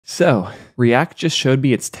So, React just showed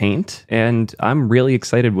me its Taint, and I'm really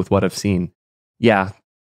excited with what I've seen. Yeah,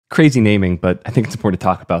 crazy naming, but I think it's important to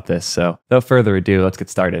talk about this. So, without further ado, let's get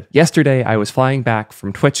started. Yesterday, I was flying back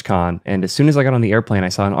from TwitchCon, and as soon as I got on the airplane, I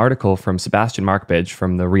saw an article from Sebastian Markbidge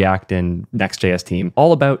from the React and Next.js team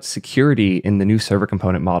all about security in the new server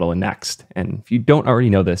component model in Next. And if you don't already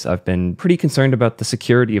know this, I've been pretty concerned about the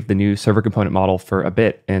security of the new server component model for a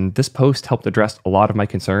bit, and this post helped address a lot of my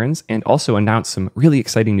concerns and also announced some really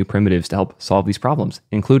exciting new primitives to help solve these problems,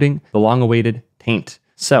 including the long-awaited Taint.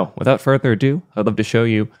 So, without further ado, I'd love to show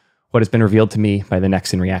you what has been revealed to me by the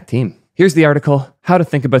Next and React team. Here's the article, How to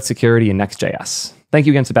Think About Security in Next.js. Thank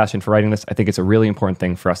you again, Sebastian, for writing this. I think it's a really important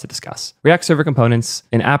thing for us to discuss. React Server Components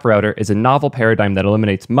in App Router is a novel paradigm that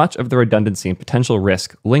eliminates much of the redundancy and potential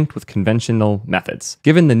risk linked with conventional methods.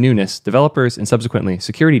 Given the newness, developers and subsequently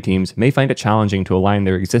security teams may find it challenging to align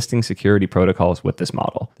their existing security protocols with this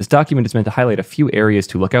model. This document is meant to highlight a few areas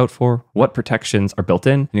to look out for, what protections are built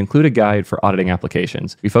in, and include a guide for auditing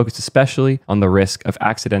applications. We focus especially on the risk of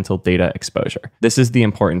accidental data exposure. This is the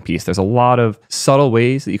important piece. There's a lot of subtle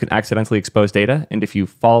ways that you can accidentally expose data, and if you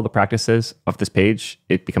follow the practices of this page,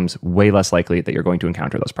 it becomes way less likely that you're going to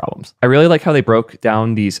encounter those problems. I really like how they broke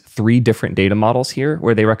down these 3 different data models here,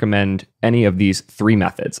 where they recommend any of these 3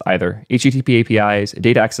 methods, either HTTP APIs,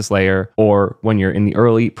 data access layer, or when you're in the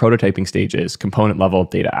early prototyping stages, component level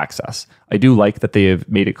data access. I do like that they have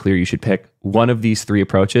made it clear you should pick one of these 3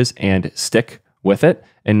 approaches and stick with it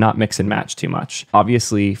and not mix and match too much.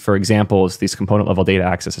 Obviously, for examples, these component level data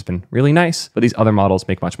access has been really nice, but these other models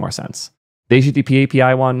make much more sense. The HTTP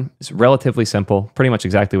API one is relatively simple, pretty much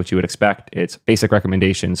exactly what you would expect. It's basic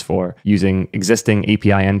recommendations for using existing API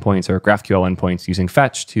endpoints or GraphQL endpoints using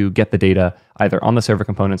fetch to get the data either on the server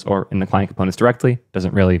components or in the client components directly.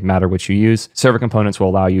 Doesn't really matter which you use. Server components will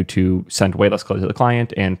allow you to send way less code to the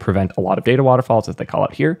client and prevent a lot of data waterfalls, as they call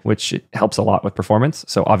it here, which helps a lot with performance.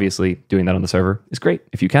 So obviously doing that on the server is great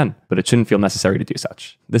if you can, but it shouldn't feel necessary to do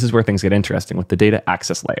such. This is where things get interesting with the data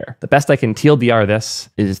access layer. The best I can TLDR this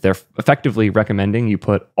is they're effectively recommending you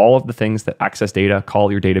put all of the things that access data,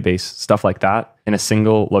 call your database, stuff like that, in a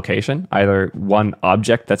single location, either one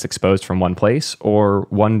object that's exposed from one place or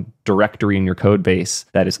one directory in your code base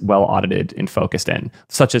that is well audited and focused in,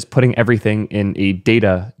 such as putting everything in a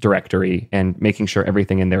data directory and making sure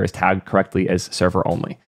everything in there is tagged correctly as server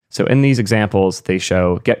only. So in these examples, they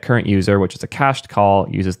show get current user, which is a cached call,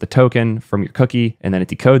 uses the token from your cookie, and then it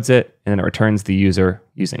decodes it, and then it returns the user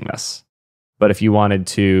using this. But if you wanted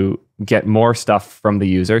to get more stuff from the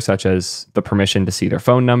user, such as the permission to see their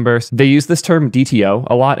phone numbers, they use this term DTO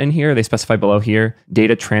a lot in here. They specify below here,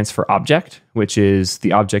 data transfer object, which is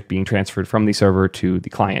the object being transferred from the server to the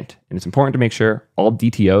client. And it's important to make sure all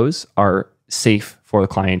DTOs are safe for the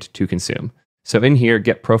client to consume. So in here,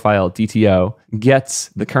 get profile DTO gets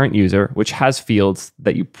the current user, which has fields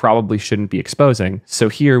that you probably shouldn't be exposing. So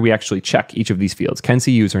here we actually check each of these fields. Can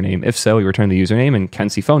see username. If so, we return the username, and can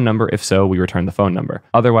see phone number. If so, we return the phone number.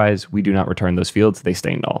 Otherwise, we do not return those fields. They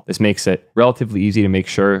stay null. This makes it relatively easy to make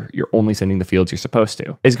sure you're only sending the fields you're supposed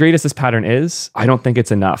to. As great as this pattern is, I don't think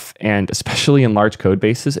it's enough. And especially in large code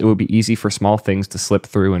bases, it would be easy for small things to slip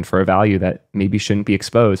through and for a value that maybe shouldn't be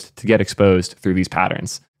exposed to get exposed through these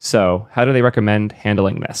patterns. So how do they recommend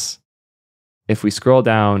handling this? If we scroll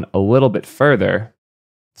down a little bit further,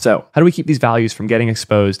 so how do we keep these values from getting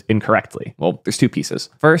exposed incorrectly? Well, there's 2 pieces.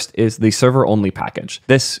 First is the server-only package.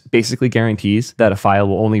 This basically guarantees that a file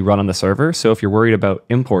will only run on the server. So if you're worried about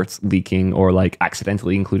imports leaking or like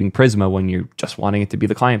accidentally including Prisma when you're just wanting it to be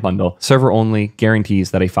the client bundle, server-only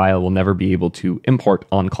guarantees that a file will never be able to import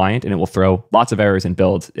on client, and it will throw lots of errors in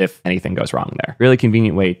builds if anything goes wrong there. Really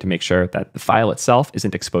convenient way to make sure that the file itself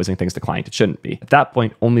isn't exposing things to client it shouldn't be. At that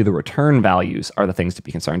point, only the return values are the things to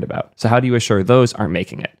be concerned about. So how do you assure those aren't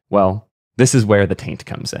making it? Well, this is where the taint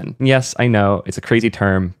comes in. Yes, I know it's a crazy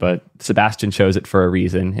term, but Sebastian chose it for a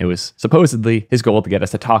reason. It was supposedly his goal to get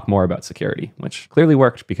us to talk more about security, which clearly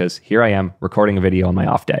worked because here I am recording a video on my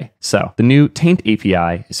off day. So the new Taint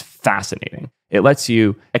API is fascinating. It lets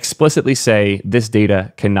you explicitly say this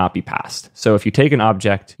data cannot be passed. So if you take an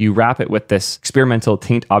object, you wrap it with this experimental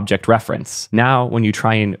Taint object reference. Now, when you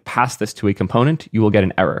try and pass this to a component, you will get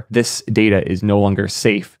an error. This data is no longer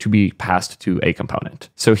safe to be passed to a component.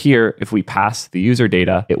 So here, if we pass the user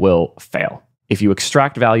data, it will fail. If you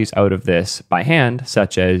extract values out of this by hand,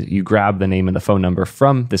 such as you grab the name and the phone number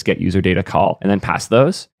from this get user data call and then pass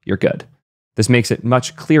those, you're good. This makes it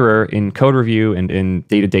much clearer in code review and in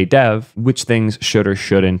day-to-day dev which things should or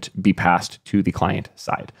shouldn't be passed to the client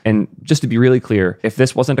side. And just to be really clear, if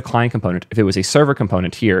this wasn't a client component, if it was a server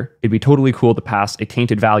component here, it'd be totally cool to pass a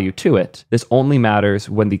tainted value to it. This only matters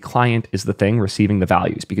when the client is the thing receiving the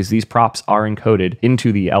values, because these props are encoded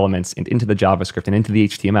into the elements and into the JavaScript and into the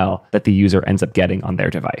HTML that the user ends up getting on their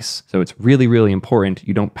device. So it's really, really important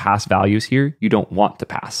you don't pass values here you don't want to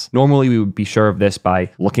pass. Normally, we would be sure of this by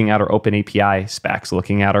looking at our open API specs,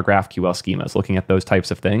 looking at our GraphQL schemas, looking at those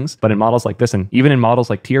types of things. But in models like this, and even in models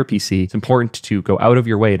like tRPC, it's important to go out of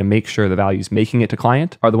your way to make sure the values making it to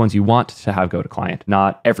client are the ones you want to have go to client,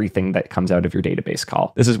 not everything that comes out of your database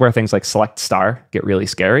call. This is where things like select star get really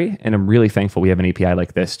scary, and I'm really thankful we have an API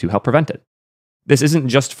like this to help prevent it. This isn't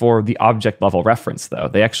just for the object level reference, though.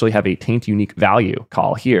 They actually have a taint unique value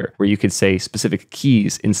call here, where you could say specific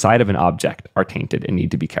keys inside of an object are tainted and need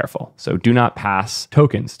to be careful. So do not pass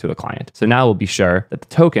tokens to the client. So now we'll be sure that the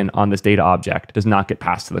token on this data object does not get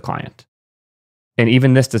passed to the client. And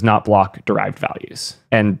even this does not block derived values.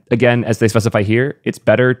 And again, as they specify here, it's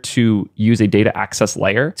better to use a data access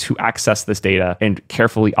layer to access this data and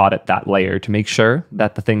carefully audit that layer to make sure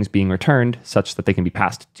that the things being returned, such that they can be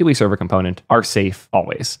passed to a server component, are safe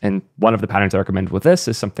always. And one of the patterns I recommend with this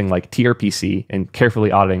is something like tRPC, and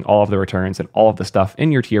carefully auditing all of the returns and all of the stuff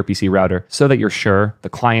in your tRPC router so that you're sure the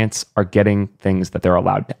clients are getting things that they're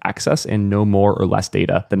allowed to access and no more or less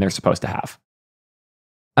data than they're supposed to have.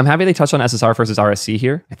 I'm happy they touched on SSR versus RSC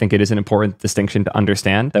here. I think it is an important distinction to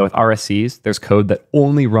understand that with RSCs, there's code that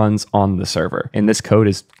only runs on the server. And this code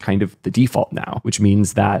is kind of the default now, which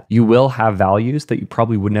means that you will have values that you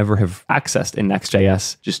probably would never have accessed in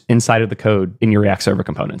Next.js just inside of the code in your React server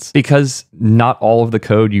components. Because not all of the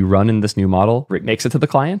code you run in this new model makes it to the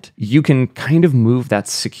client, you can kind of move that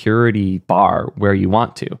security bar where you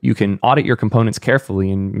want to. You can audit your components carefully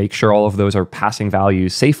and make sure all of those are passing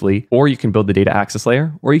values safely, or you can build the data access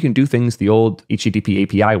layer, or you can do things the old HTTP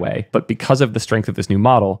API way. But because of the strength of this new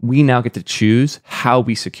model, we now get to choose how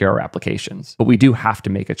we secure our applications. But we do have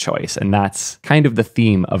to make a choice, and that's kind of the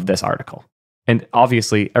theme of this article. And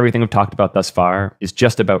obviously, everything we've talked about thus far is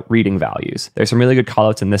just about reading values. There's some really good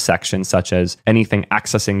callouts in this section, such as anything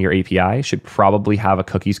accessing your API should probably have a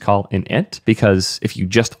cookies call in it, because if you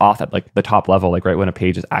just auth at like the top level, like right when a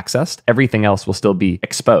page is accessed, everything else will still be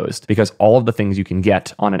exposed, because all of the things you can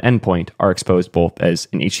get on an endpoint are exposed both as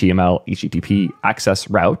an HTML, HTTP access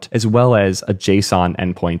route, as well as a JSON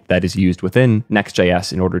endpoint that is used within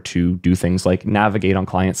Next.js in order to do things like navigate on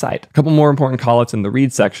client side. A couple more important callouts in the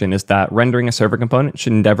read section is that rendering a server component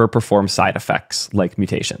should never perform side effects like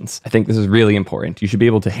mutations. I think this is really important. You should be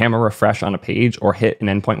able to hammer refresh on a page or hit an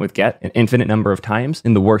endpoint with get an infinite number of times,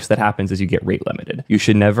 and the worst that happens is you get rate limited. You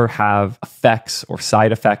should never have effects or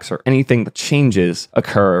side effects or anything that changes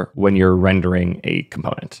occur when you're rendering a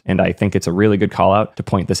component. And I think it's a really good call out to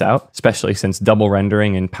point this out, especially since double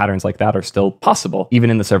rendering and patterns like that are still possible, even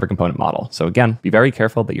in the server component model. So again, be very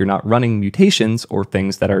careful that you're not running mutations or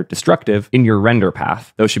things that are destructive in your render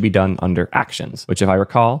path. Those should be done under actions, which if I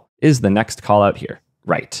recall, is the next call out here.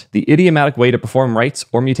 Right. The idiomatic way to perform writes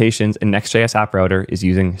or mutations in Next.js App Router is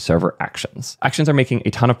using server actions. Actions are making a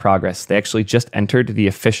ton of progress. They actually just entered the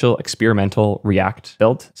official experimental React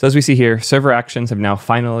build. So as we see here, server actions have now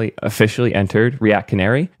finally officially entered React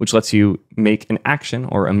Canary, which lets you make an action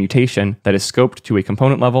or a mutation that is scoped to a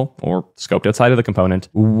component level or scoped outside of the component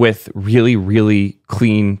with really, really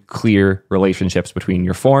clean, clear relationships between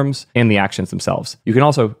your forms and the actions themselves. You can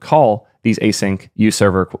also call these async use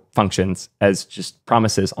server functions as just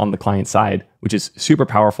promises on the client side, which is super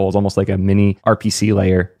powerful. It's almost like a mini RPC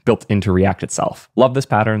layer built into React itself. Love this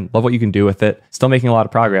pattern. Love what you can do with it. Still making a lot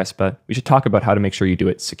of progress, but we should talk about how to make sure you do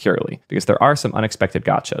it securely, because there are some unexpected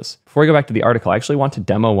gotchas. Before we go back to the article, I actually want to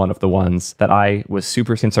demo one of the ones that I was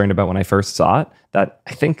super concerned about when I first saw it that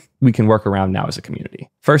I think we can work around now as a community.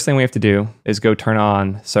 First thing we have to do is go turn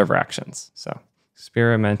on server actions. So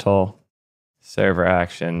experimental server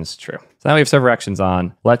actions, true. So now we have server actions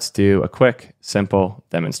on. Let's do a quick, simple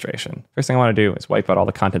demonstration. First thing I want to do is wipe out all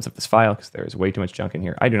the contents of this file because there is way too much junk in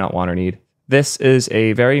here I do not want or need. This is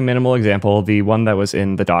a very minimal example. The one that was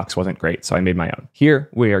in the docs wasn't great, so I made my own. Here,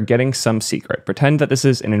 we are getting some secret. Pretend that this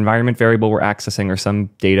is an environment variable we're accessing or some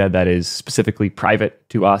data that is specifically private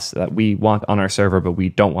to us that we want on our server, but we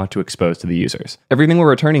don't want to expose to the users. Everything we're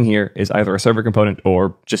returning here is either a server component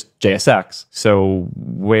or just JSX. So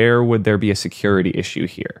where would there be a security issue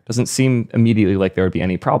here? Doesn't seem immediately like there would be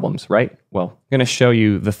any problems, right? Well, I'm going to show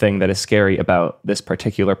you the thing that is scary about this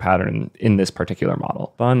particular pattern in this particular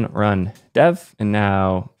model. Fun run dev. And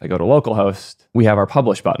now if I go to localhost, we have our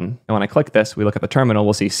publish button. And when I click this, we look at the terminal,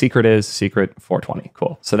 we'll see secret is secret 420.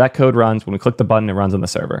 Cool. So that code runs. When we click the button, it runs on the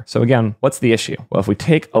server. So again, what's the issue? Well, if we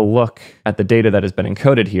take a look at the data that has been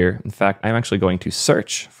encoded here, in fact, I'm actually going to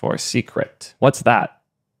search for secret. What's that?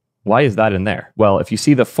 Why is that in there? Well, if you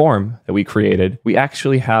see the form that we created, we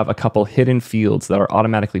actually have a couple hidden fields that are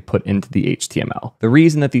automatically put into the HTML. The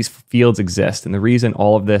reason that these fields exist and the reason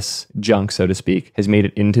all of this junk, so to speak, has made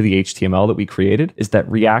it into the HTML that we created is that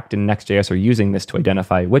React and Next.js are using this to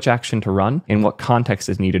identify which action to run and what context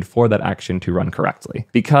is needed for that action to run correctly.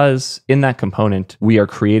 Because in that component, we are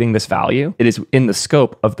creating this value. It is in the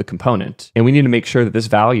scope of the component, and we need to make sure that this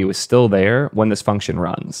value is still there when this function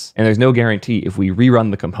runs. And there's no guarantee if we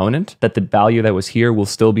rerun the component that the value that was here will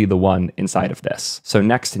still be the one inside of this. So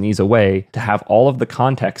Next needs a way to have all of the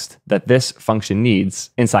context that this function needs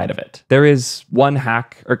inside of it. There is one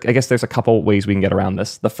hack, or I guess there's a couple ways we can get around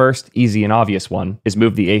this. The first easy and obvious one is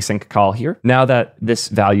move the async call here. Now that this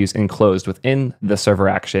value is enclosed within the server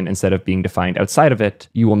action instead of being defined outside of it,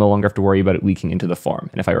 you will no longer have to worry about it leaking into the form.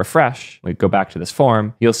 And if I refresh, we go back to this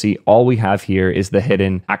form, you'll see all we have here is the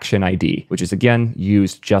hidden action ID, which is again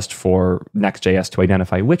used just for Next.js to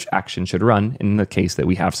identify which action should run in the case that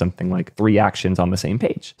we have something like 3 actions on the same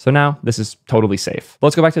page. So now this is totally safe.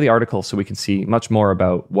 Let's go back to the article so we can see much more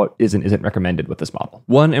about what isn't recommended with this model.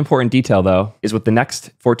 One important detail though is with the Next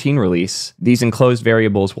 14 release, these enclosed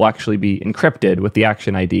variables will actually be encrypted with the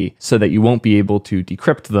action ID so that you won't be able to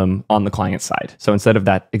decrypt them on the client side. So instead of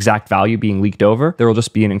that exact value being leaked over, there will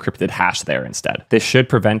just be an encrypted hash there instead. This should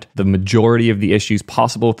prevent the majority of the issues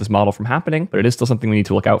possible with this model from happening, but it is still something we need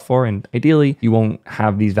to look out for. And ideally, you won't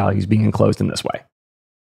have these values being enclosed in this way.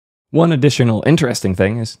 One additional interesting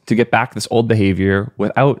thing is to get back this old behavior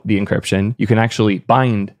without the encryption, you can actually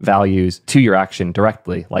bind values to your action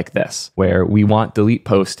directly like this, where we want delete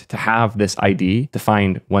post to have this ID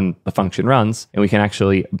defined when the function runs, and we can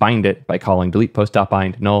actually bind it by calling delete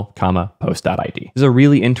post.bind null, post.id. This is a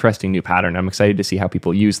really interesting new pattern. I'm excited to see how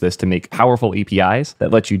people use this to make powerful APIs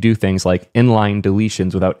that let you do things like inline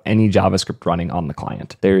deletions without any JavaScript running on the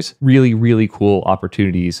client. There's really, really cool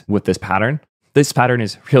opportunities with this pattern. This pattern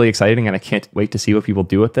is really exciting, and I can't wait to see what people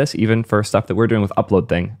do with this. Even for stuff that we're doing with upload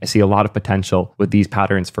thing, I see a lot of potential with these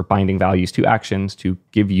patterns for binding values to actions to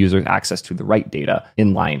give users access to the right data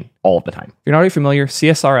inline all of the time. If you're not already familiar,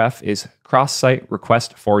 CSRF is cross-site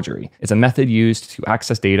request forgery. It's a method used to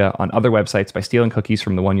access data on other websites by stealing cookies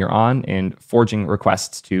from the one you're on and forging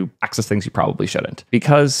requests to access things you probably shouldn't.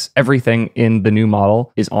 Because everything in the new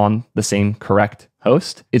model is on the same correct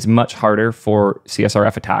host, it's much harder for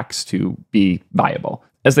CSRF attacks to be viable.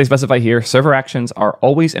 As they specify here, server actions are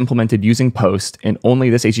always implemented using post, and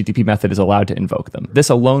only this HTTP method is allowed to invoke them.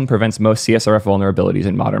 This alone prevents most CSRF vulnerabilities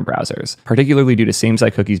in modern browsers, particularly due to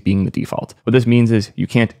same-site cookies being the default. What this means is you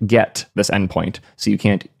can't get this endpoint, so you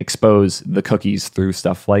can't expose the cookies through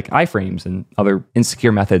stuff like iframes and other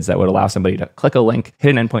insecure methods that would allow somebody to click a link,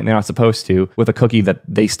 hit an endpoint they're not supposed to, with a cookie that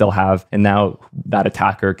they still have, and now that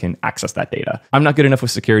attacker can access that data. I'm not good enough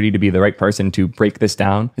with security to be the right person to break this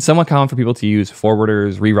down. It's somewhat common for people to use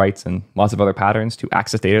forwarders, rewrites, and lots of other patterns to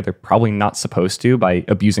access data they're probably not supposed to by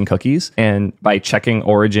abusing cookies. And by checking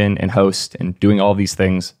origin and host and doing all these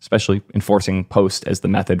things, especially enforcing post as the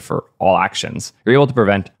method for all actions, you're able to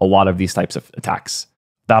prevent a lot of these types of attacks.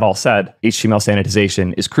 That all said, HTML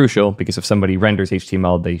sanitization is crucial because if somebody renders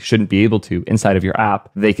HTML they shouldn't be able to inside of your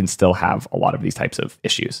app, they can still have a lot of these types of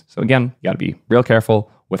issues. So again, you got to be real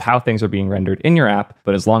careful with how things are being rendered in your app,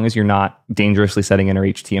 but as long as you're not dangerously setting in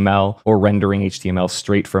HTML or rendering HTML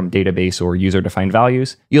straight from database or user-defined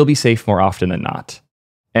values, you'll be safe more often than not.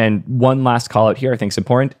 And one last call out here I think is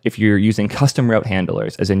important. If you're using custom route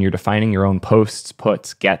handlers, as in you're defining your own posts,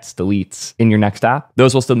 puts, gets, deletes in your Next app,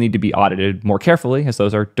 those will still need to be audited more carefully as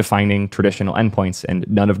those are defining traditional endpoints and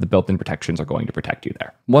none of the built-in protections are going to protect you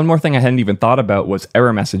there. One more thing I hadn't even thought about was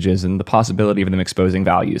error messages and the possibility of them exposing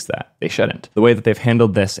values that they shouldn't. The way that they've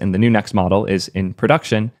handled this in the new Next model is in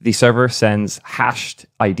production, the server sends hashed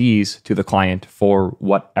IDs to the client for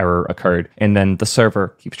what error occurred. And then the server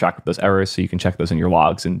keeps track of those errors so you can check those in your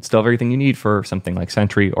logs and still have everything you need for something like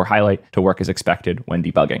Sentry or Highlight to work as expected when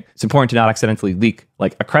debugging. It's important to not accidentally leak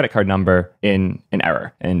like a credit card number in an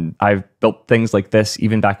error. And I've built things like this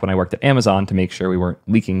even back when I worked at Amazon to make sure we weren't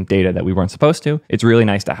leaking data that we weren't supposed to. It's really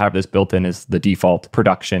nice to have this built in as the default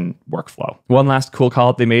production workflow. One last cool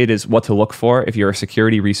call they made is what to look for if you're a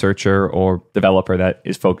security researcher or developer that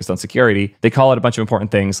is focused on security. They call it a bunch of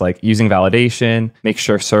important things like using validation, make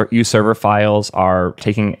sure use server files are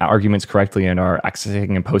taking arguments correctly and are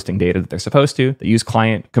accessing and posting data that they're supposed to, that use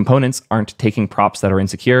client components aren't taking props that are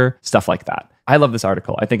insecure, stuff like that. I love this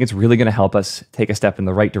article. I think it's really going to help us take a step in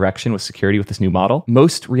the right direction with security with this new model.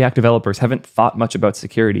 Most React developers haven't thought much about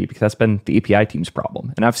security because that's been the API team's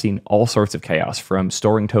problem. And I've seen all sorts of chaos, from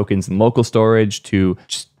storing tokens in local storage to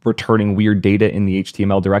just returning weird data in the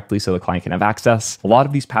HTML directly so the client can have access. A lot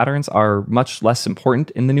of these patterns are much less important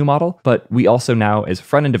in the new model, but we also now, as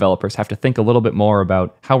front-end developers, have to think a little bit more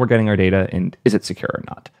about how we're getting our data and is it secure or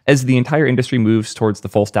not. As the entire industry moves towards the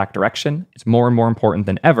full stack direction, it's more and more important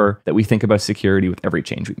than ever that we think about security with every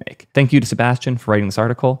change we make. Thank you to Sebastian for writing this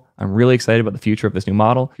article. I'm really excited about the future of this new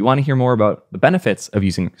model. If you want to hear more about the benefits of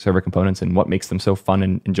using server components and what makes them so fun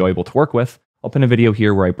and enjoyable to work with, I'll pin a video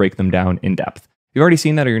here where I break them down in depth. If you've already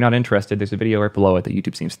seen that or you're not interested, there's a video right below it that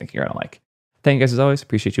YouTube seems to think you're going to like. Thank you guys as always.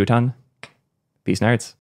 Appreciate you a ton. Peace, nerds.